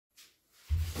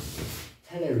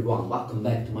Hello everyone, welcome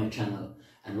back to my channel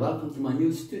and welcome to my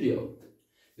new studio.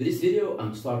 With this video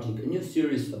I'm starting a new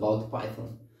series about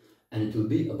Python and it will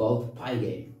be about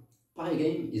Pygame.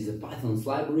 Pygame is a Python's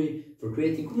library for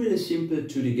creating really simple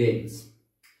 2D games.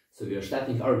 So we are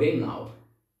starting our game now.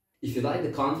 If you like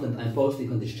the content I'm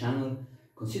posting on this channel,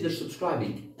 consider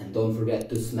subscribing and don't forget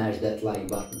to smash that like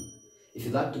button. If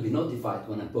you'd like to be notified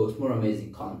when I post more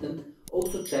amazing content,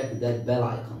 also check that bell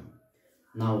icon.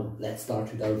 Now let's start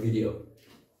with our video.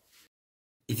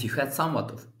 If you had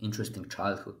somewhat of interesting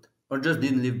childhood, or just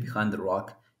didn't live behind a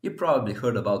rock, you probably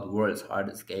heard about the world's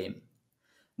hardest game.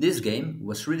 This game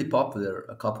was really popular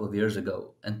a couple of years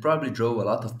ago and probably drove a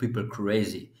lot of people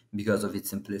crazy because of its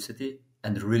simplicity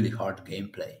and really hard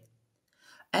gameplay.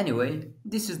 Anyway,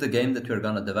 this is the game that we're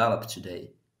gonna develop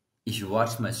today. If you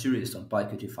watched my series on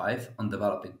PyQt5 on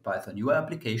developing Python UI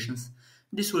applications,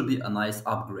 this will be a nice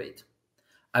upgrade.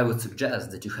 I would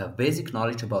suggest that you have basic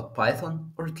knowledge about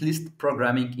Python or at least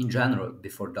programming in general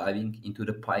before diving into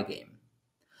the Pygame.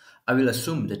 I will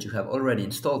assume that you have already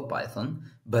installed Python,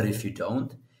 but if you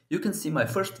don't, you can see my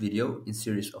first video in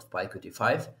series of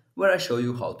PyQt5 where I show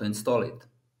you how to install it.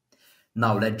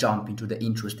 Now let's jump into the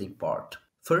interesting part.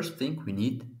 First thing we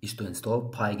need is to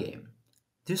install Pygame.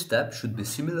 This step should be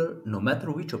similar no matter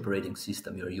which operating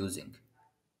system you are using.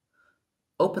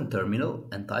 Open terminal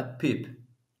and type pip.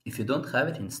 If you don't have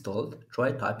it installed,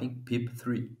 try typing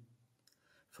pip3.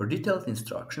 For detailed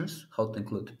instructions how to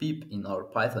include pip in our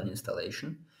Python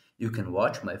installation, you can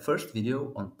watch my first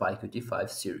video on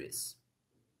PyQt5 series.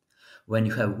 When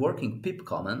you have working pip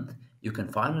command, you can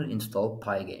finally install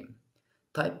Pygame.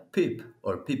 Type pip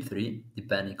or pip3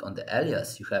 depending on the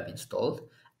alias you have installed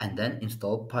and then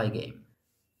install Pygame.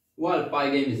 While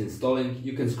Pygame is installing,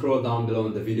 you can scroll down below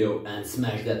in the video and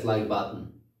smash that like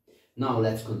button. Now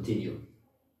let's continue.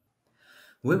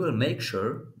 We will make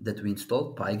sure that we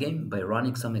install Pygame by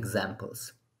running some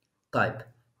examples. Type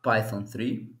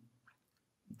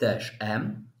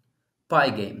python3-m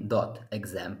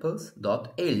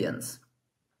pygame.examples.aliens.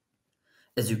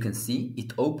 As you can see,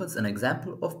 it opens an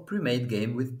example of pre-made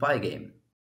game with Pygame.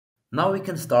 Now we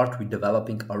can start with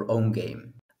developing our own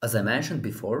game. As I mentioned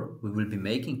before, we will be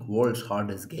making world's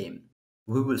hardest game.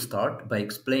 We will start by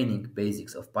explaining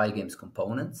basics of Pygame's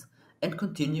components and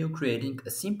continue creating a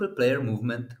simple player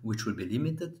movement which will be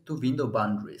limited to window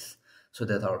boundaries, so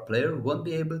that our player won't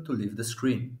be able to leave the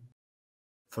screen.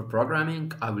 For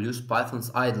programming, I will use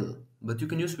Python's idle, but you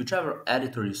can use whichever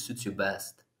editor suits you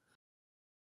best.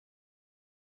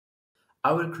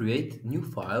 I will create a new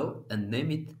file and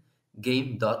name it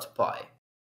game.py.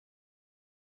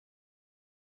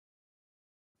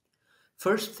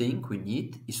 First thing we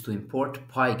need is to import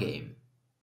Pygame.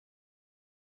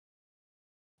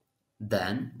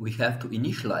 Then we have to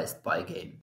initialize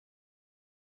Pygame.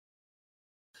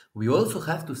 We also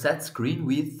have to set screen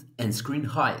width and screen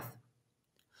height.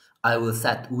 I will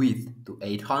set width to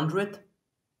 800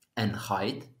 and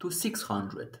height to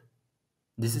 600.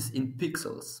 This is in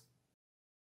pixels.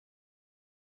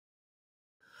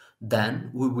 Then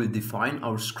we will define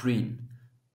our screen.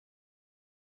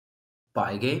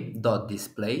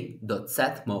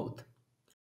 Pygame.display.setMode.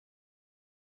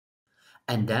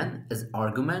 And then as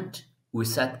argument we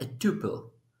set a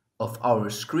tuple of our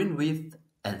screen width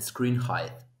and screen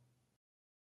height.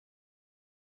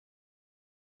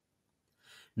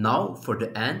 Now for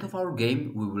the end of our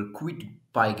game we will quit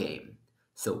Pygame.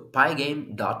 So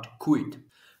pygame.quit.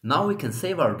 Now we can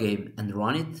save our game and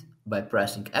run it by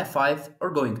pressing F5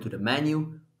 or going to the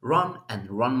menu, Run and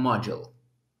Run Module.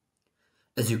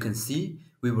 As you can see,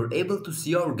 we were able to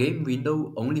see our game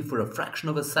window only for a fraction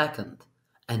of a second.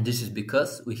 And this is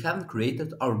because we haven't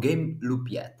created our game loop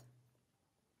yet.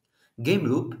 Game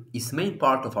loop is main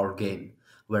part of our game,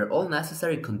 where all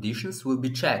necessary conditions will be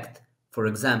checked, for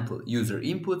example, user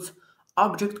inputs,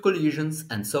 object collisions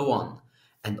and so on,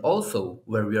 and also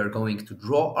where we are going to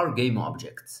draw our game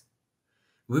objects.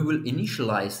 We will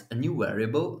initialize a new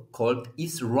variable called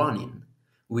isRunning,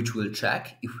 which will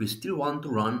check if we still want to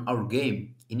run our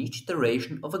game in each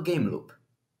iteration of a game loop.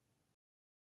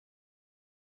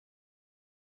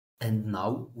 And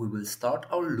now we will start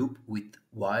our loop with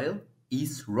while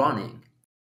isRunning.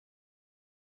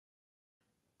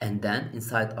 And then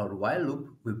inside our while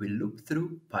loop we will loop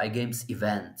through Pygame's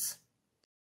events.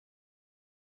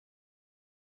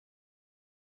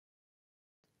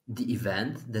 The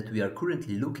event that we are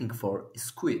currently looking for is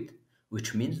quit,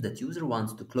 which means that user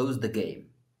wants to close the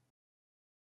game.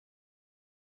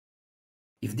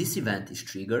 If this event is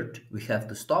triggered, we have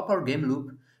to stop our game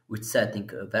loop with setting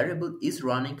a variable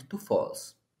isRunning to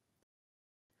false.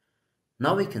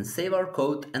 Now we can save our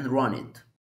code and run it.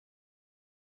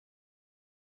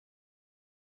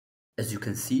 As you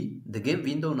can see, the game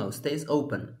window now stays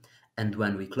open, and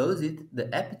when we close it,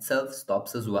 the app itself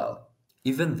stops as well.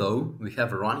 Even though we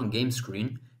have a running game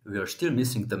screen, we are still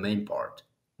missing the main part,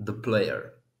 the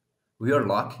player. We are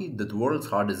lucky that the world's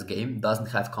hardest game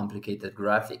doesn't have complicated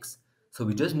graphics, so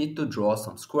we just need to draw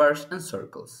some squares and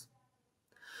circles.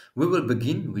 We will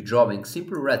begin with drawing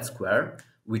simple red square,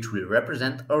 which will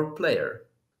represent our player.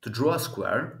 To draw a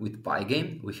square with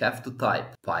Pygame, we have to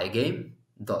type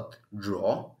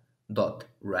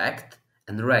pygame.draw.rect,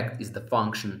 and rect is the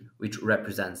function which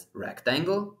represents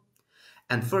rectangle,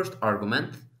 and first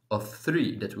argument of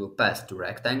 3 that will pass to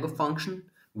rectangle function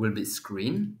will be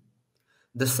screen.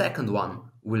 The second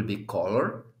one will be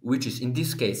color, which is in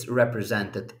this case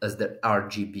represented as the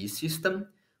RGB system,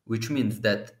 which means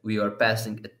that we are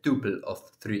passing a tuple of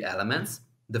 3 elements.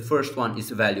 The first one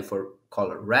is value for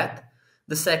color red,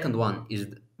 the second one is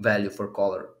the value for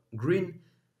color green,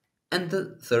 and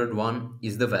the third one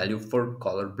is the value for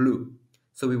color blue.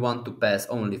 So we want to pass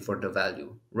only for the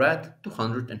value red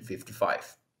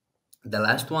 255. The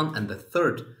last one and the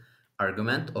third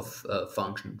argument of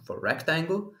function for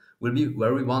rectangle will be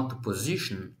where we want to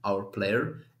position our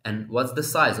player and what's the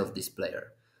size of this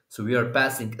player. So we are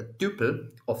passing a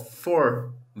tuple of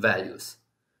 4 values.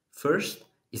 First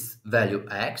is value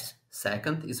x,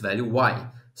 second is value y.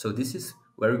 So this is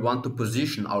where we want to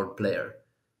position our player.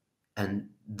 And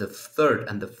the third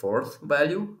and the fourth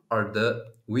value are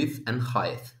the width and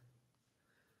height.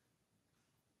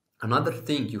 Another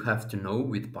thing you have to know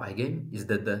with Pygame is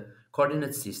that the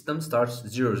coordinate system starts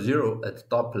 0, 0 at the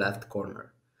top left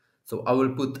corner. So I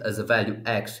will put as a value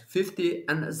x 50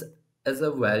 and as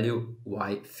a value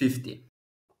y 50.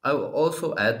 I will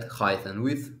also add height and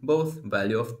width, both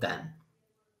value of 10.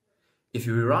 If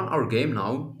you run our game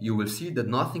now, you will see that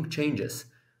nothing changes.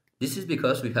 This is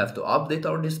because we have to update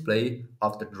our display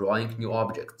after drawing new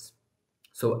objects.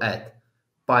 So add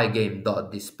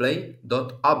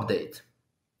pygame.display.update.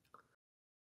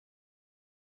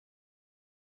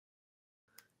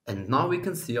 And now we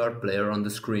can see our player on the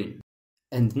screen.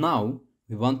 And now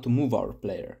we want to move our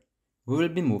player. We will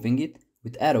be moving it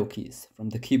with arrow keys from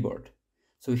the keyboard.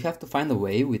 So we have to find a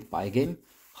way with Pygame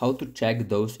how to check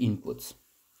those inputs.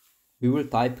 We will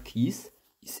type keys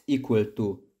is equal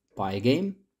to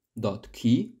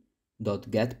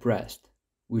pygame.key.getPressed,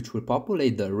 which will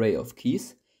populate the array of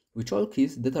keys with all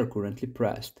keys that are currently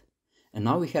pressed. And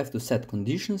now we have to set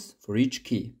conditions for each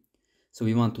key. So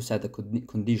we want to set a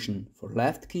condition for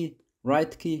left key,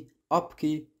 right key, up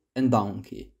key, and down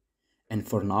key. And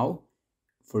for now,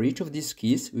 for each of these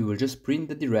keys, we will just print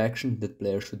the direction that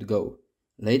player should go.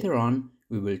 Later on,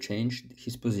 we will change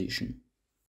his position.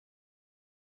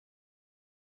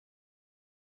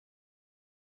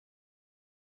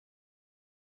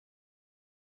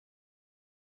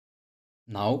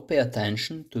 Now pay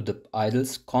attention to the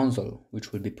idle's console,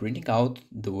 which will be printing out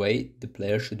the way the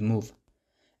player should move.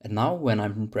 And now when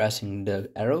I'm pressing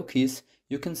the arrow keys,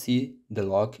 you can see the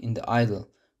log in the idle,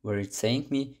 where it's saying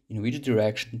me in which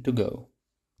direction to go.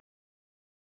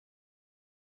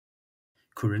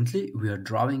 Currently, we are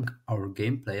drawing our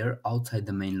game player outside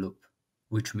the main loop,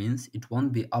 which means it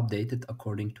won't be updated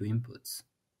according to inputs.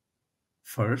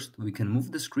 First, we can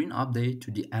move the screen update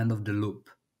to the end of the loop.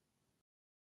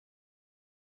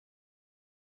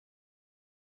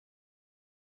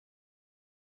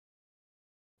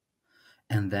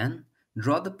 And then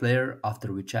draw the player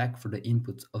after we check for the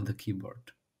inputs of the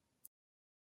keyboard.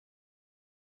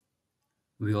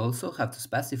 We also have to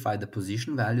specify the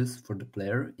position values for the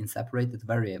player in separated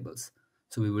variables,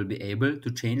 so we will be able to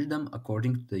change them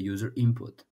according to the user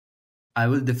input. I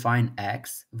will define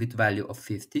x with value of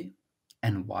 50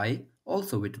 and y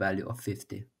also with value of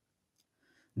 50.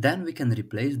 Then we can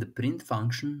replace the print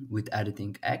function with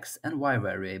editing x and y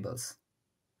variables.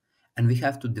 And we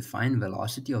have to define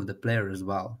velocity of the player as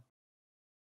well.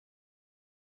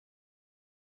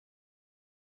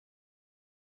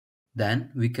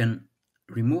 Then we can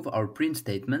remove our print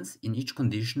statements in each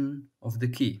condition of the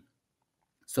key.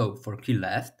 So for key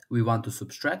left, we want to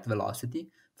subtract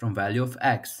velocity from value of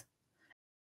x.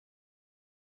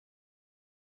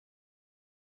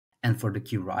 And for the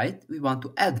key right, we want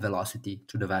to add velocity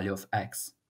to the value of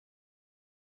x.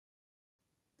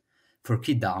 For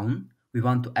key down, we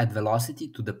want to add velocity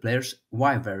to the player's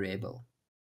y variable.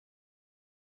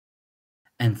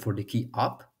 And for the key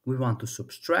up, we want to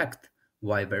subtract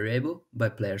y variable by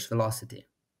player's velocity.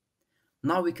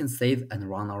 Now we can save and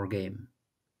run our game.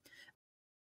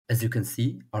 As you can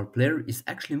see, our player is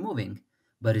actually moving,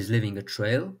 but is leaving a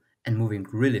trail and moving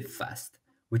really fast,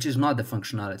 which is not the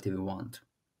functionality we want.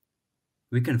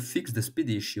 We can fix the speed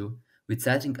issue with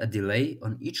setting a delay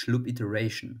on each loop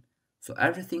iteration, So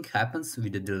everything happens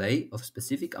with a delay of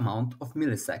specific amount of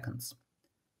milliseconds.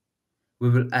 We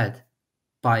will add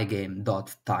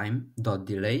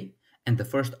pygame.time.delay, and the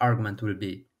first argument will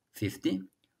be 50,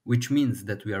 which means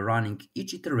that we are running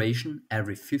each iteration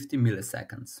every 50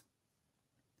 milliseconds.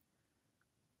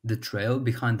 The trail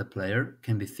behind the player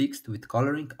can be fixed with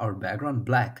coloring our background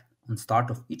black on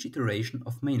start of each iteration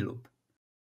of main loop.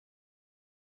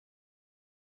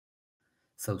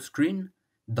 So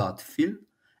screen.fill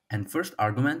and first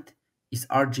argument is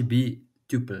RGB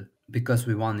tuple. Because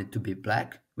we want it to be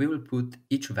black, we will put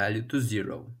each value to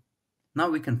 0. Now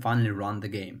we can finally run the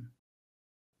game.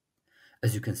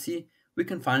 As you can see, we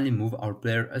can finally move our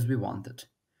player as we wanted.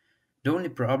 The only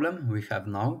problem we have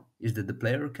now is that the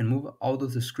player can move out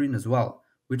of the screen as well,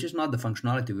 which is not the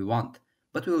functionality we want,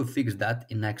 but we will fix that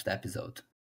in next episode.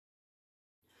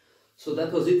 So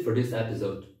that was it for this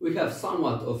episode. We have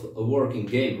somewhat of a working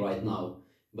game right now,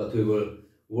 but we will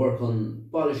work on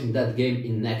polishing that game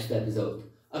in next episode.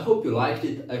 I hope you liked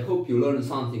it, I hope you learned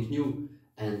something new,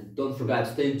 and don't forget,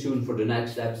 stay tuned for the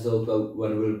next episode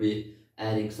when we'll be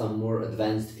adding some more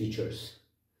advanced features.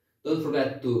 Don't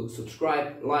forget to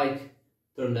subscribe, like,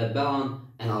 turn that bell on,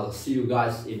 and I'll see you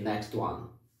guys in next one.